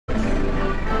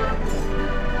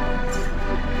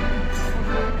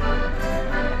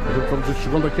estamos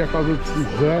chegando aqui à casa de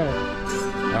José.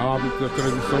 É hábito da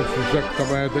tradição de José, que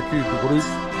também é daqui do grupo.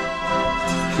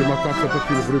 Chama a taça para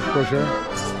aqui no grupo com o José.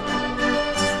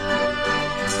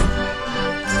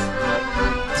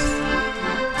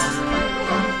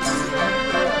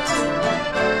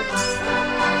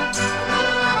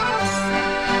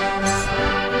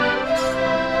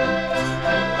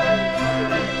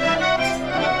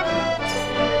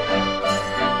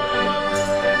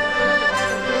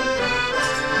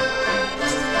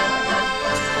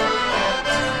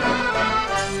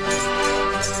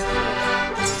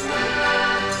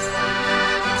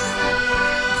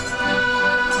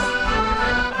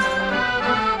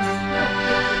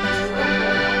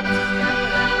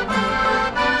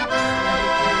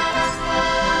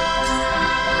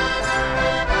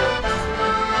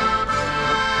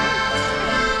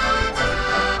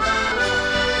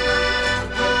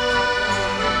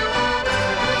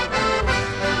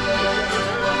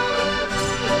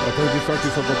 Tradição aqui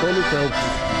em Santo Antônio, que é o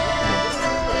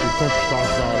tempo que está a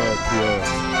usar aqui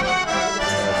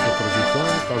essa tradição,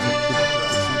 casa de tudo.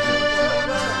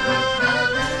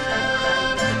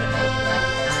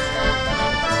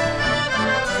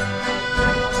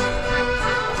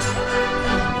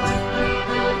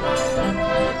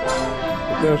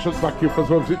 Até a gente vai aqui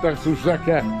fazer uma visita a São José,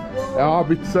 que é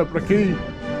hábito sempre aqui.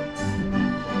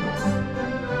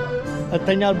 A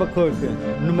tenho Albuquerque,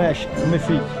 no México, com o meu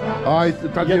filho. Ah, e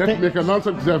está direto no meu canal, se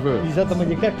eu quiser ver.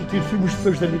 Exatamente, eu quero que tire filmes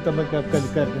depois dali também, que é porque eu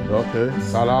quero. Ok,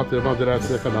 está lá, tem uma direto no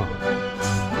meu canal.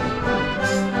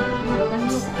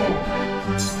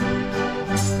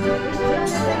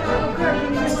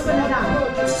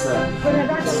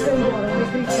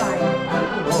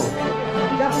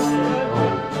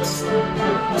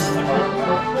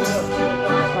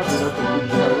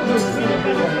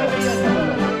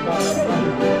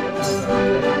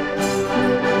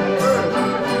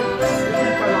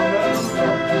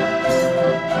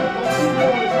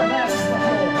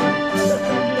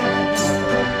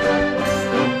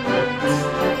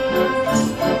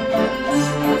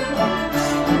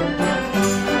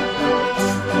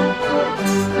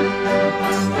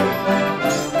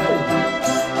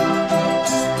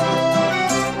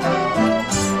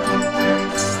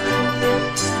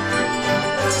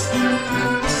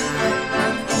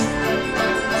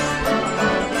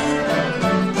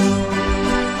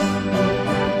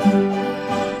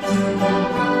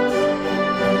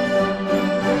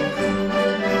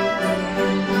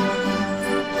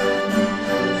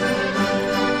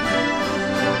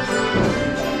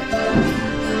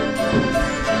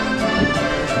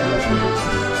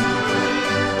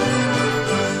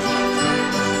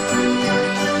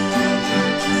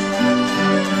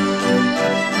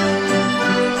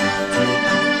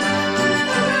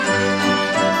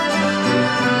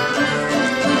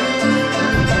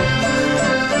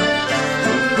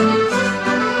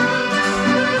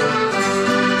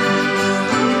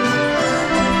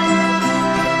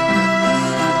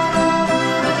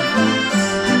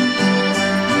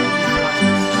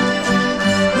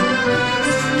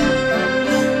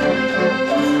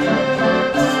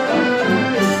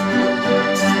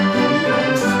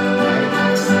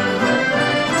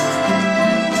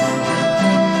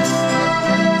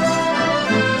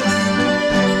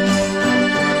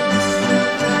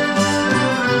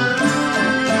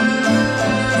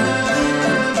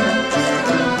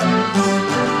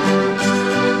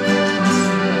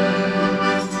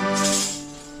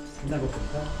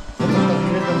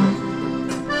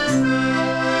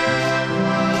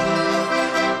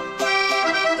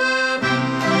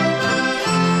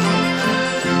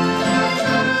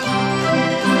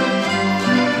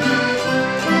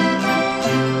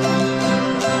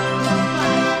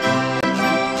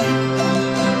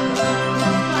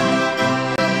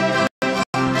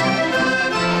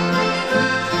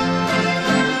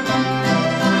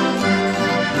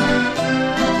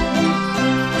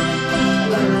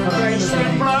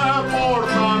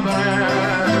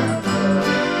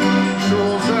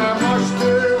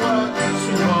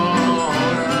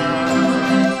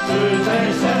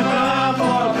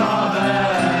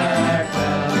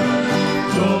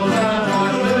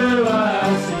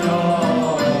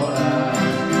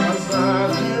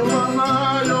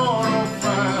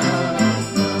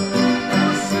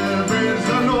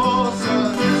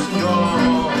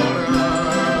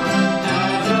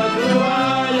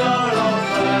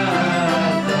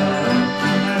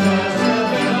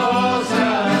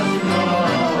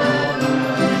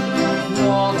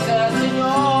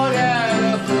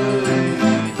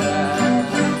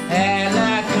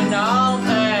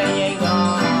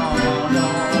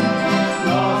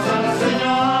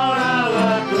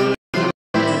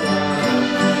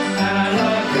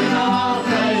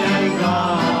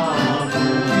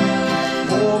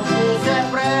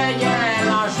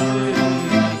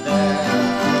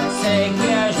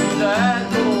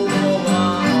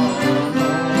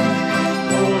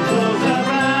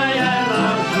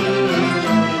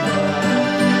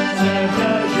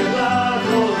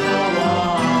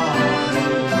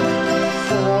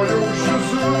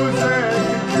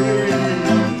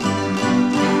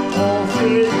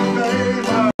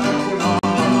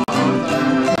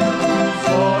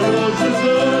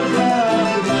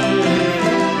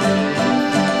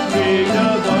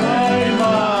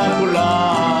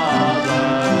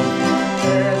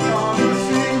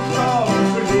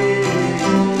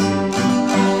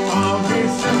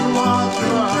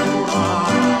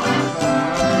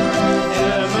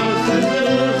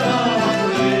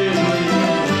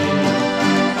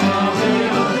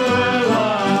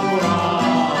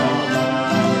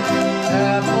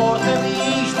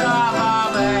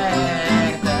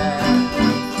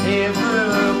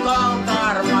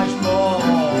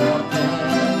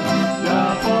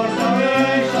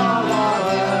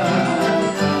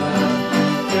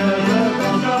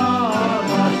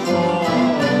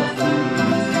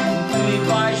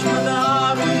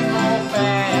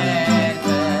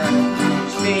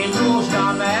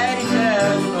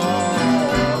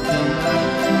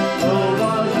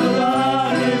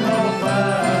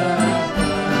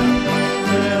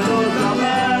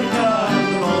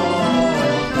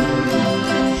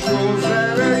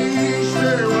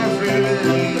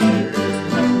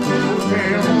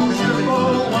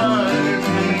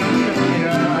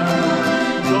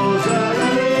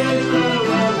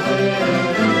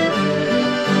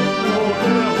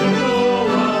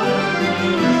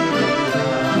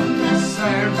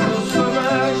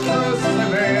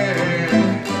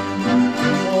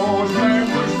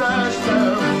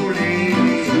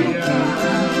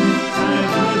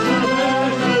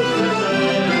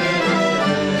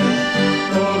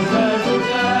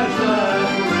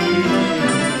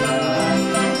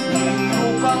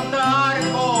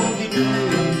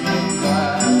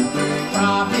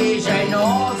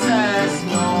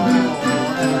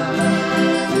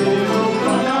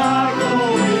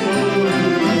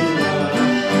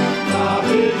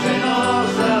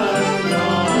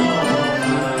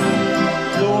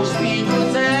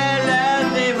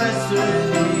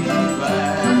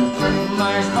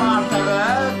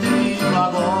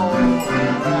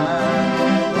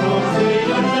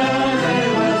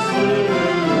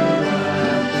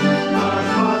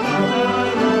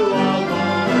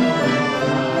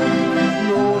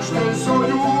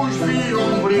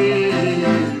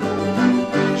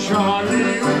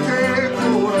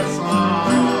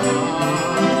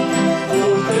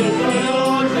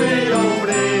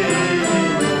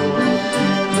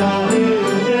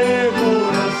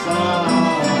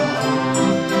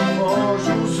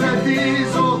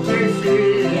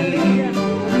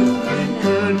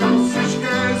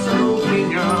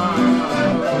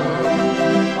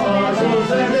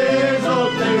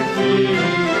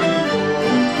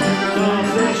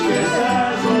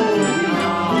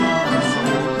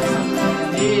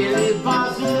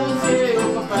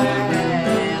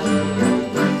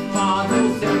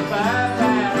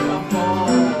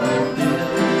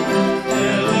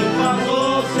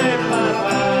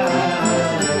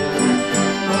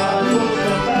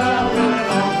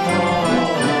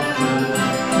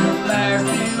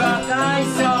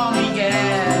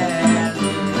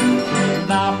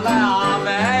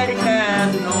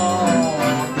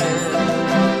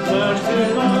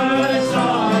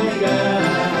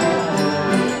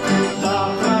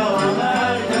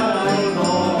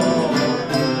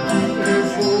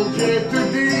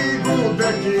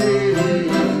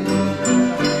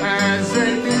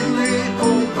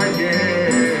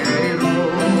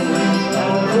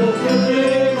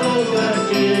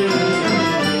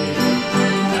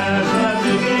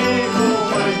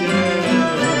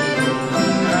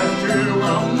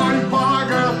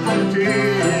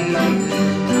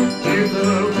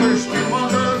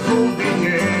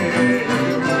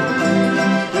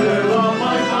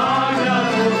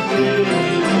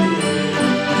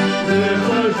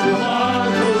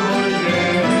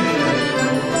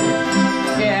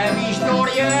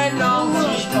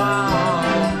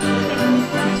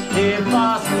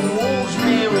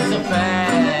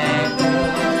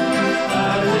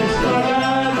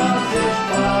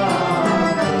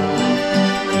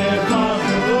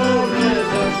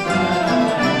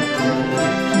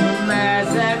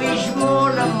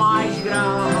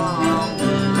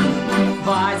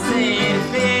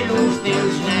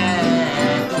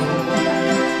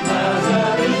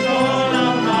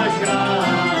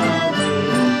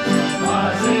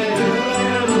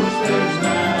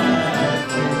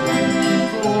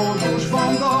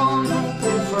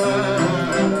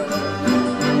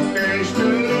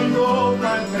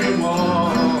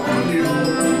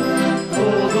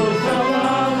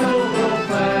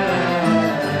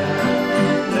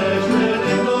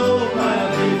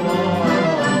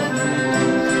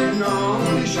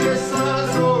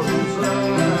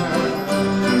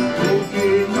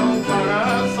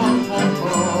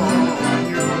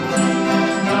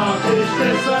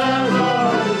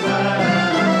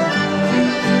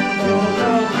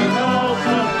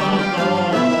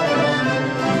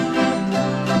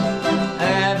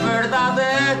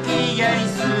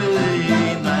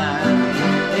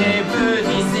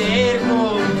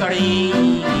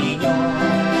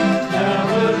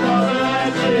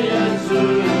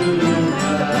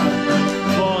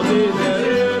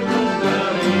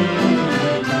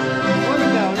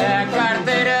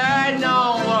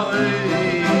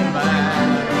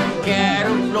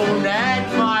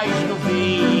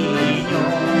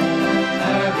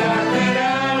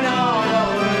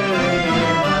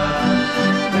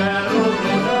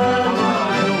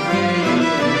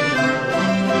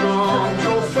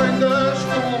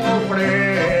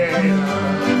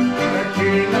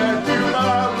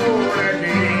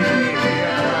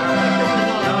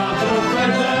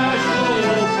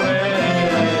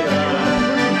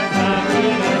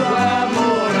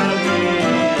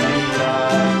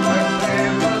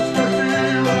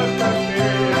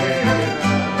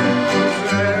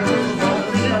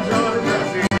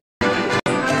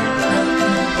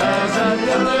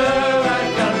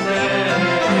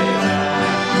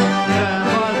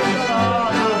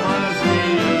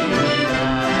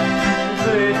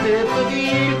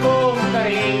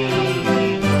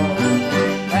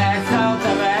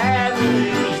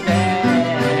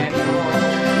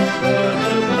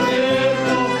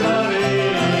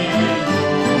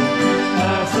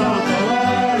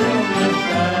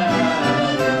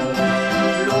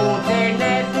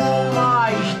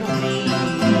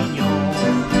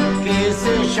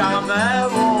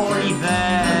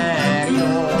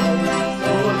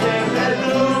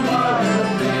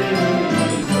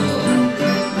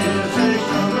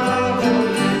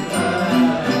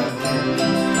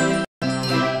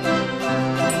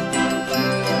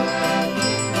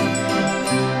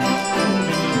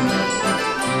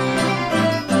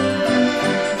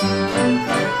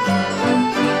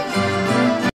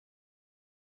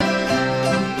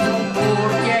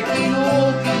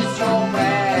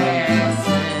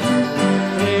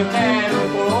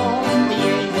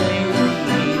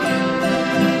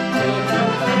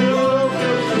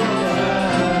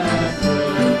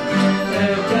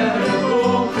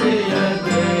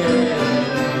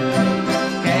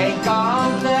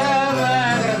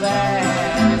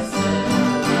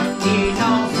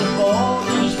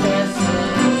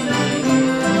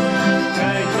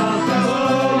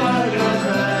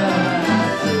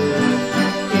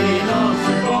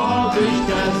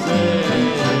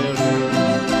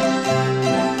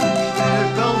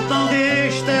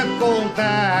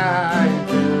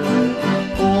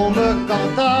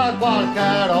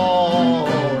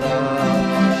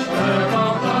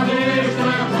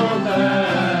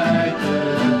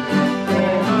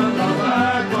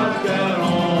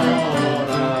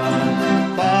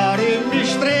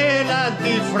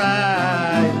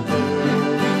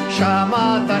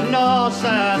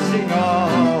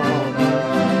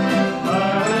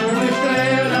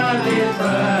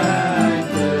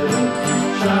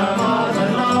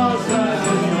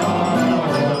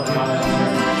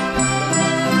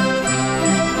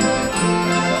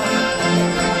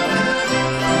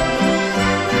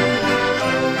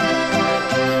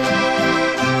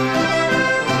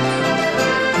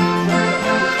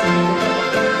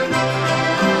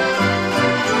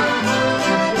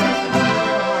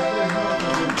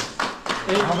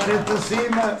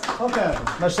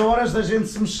 Mas são horas da gente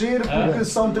se mexer porque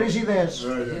são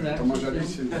 3h10. Como já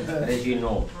disse.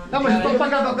 3,9. Não, mas então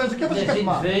pagar a coisa, o que é que você quer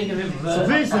tomar?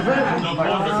 Serviço,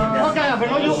 ok,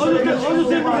 olha o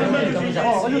tempo.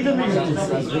 Olha o tempo.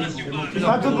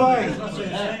 Está tudo bem.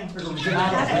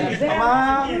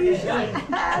 Olá.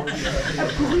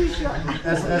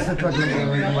 Essa tua coisa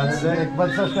é que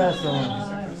pode ser esta.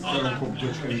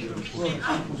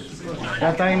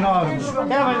 Já está enorme.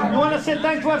 Kevin, you want to say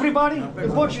thank to everybody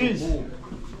in Portuguese?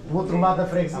 O outro lado da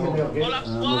freguesia dele, ok?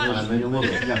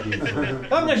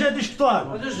 A minha gente escutar.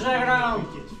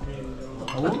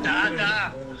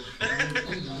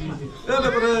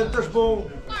 Olha, Brando, estás bom?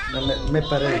 Me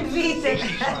parei.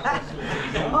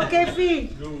 Ok, filho.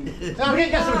 Alguém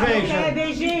quer É, cerveja?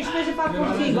 beijinhos, esteja para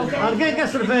contigo, ok? Alguém quer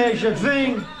cerveja?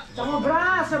 Vinho? Então, um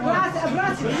abraço.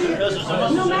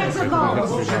 No México.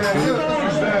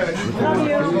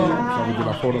 Estava de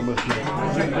lá fora, mas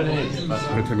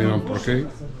vai terminando por aqui.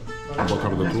 Boa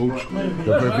tarde a todos.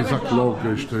 Eu vou avisar que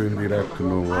logo estou em direto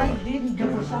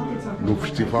no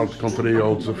Festival de Cantoria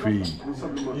ao Desafio.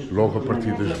 Logo a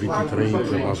partir das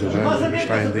 20h30, mais ou menos,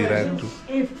 está em direto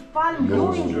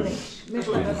no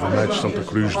Remédio Santa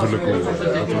Cruz de Lagoa,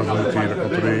 a transmitir a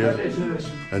cantoria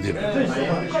em direto.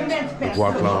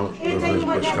 Aguardo lá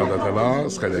a chegada até lá,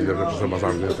 se calhar ainda vai fazer mais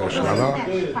alguém até chegar lá.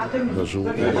 Mas um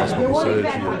abraço para vocês e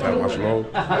até mais logo.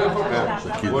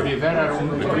 Aqui no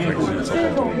freguesia de Santo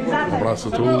Antônio. Um abraço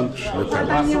a todos e até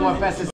lá.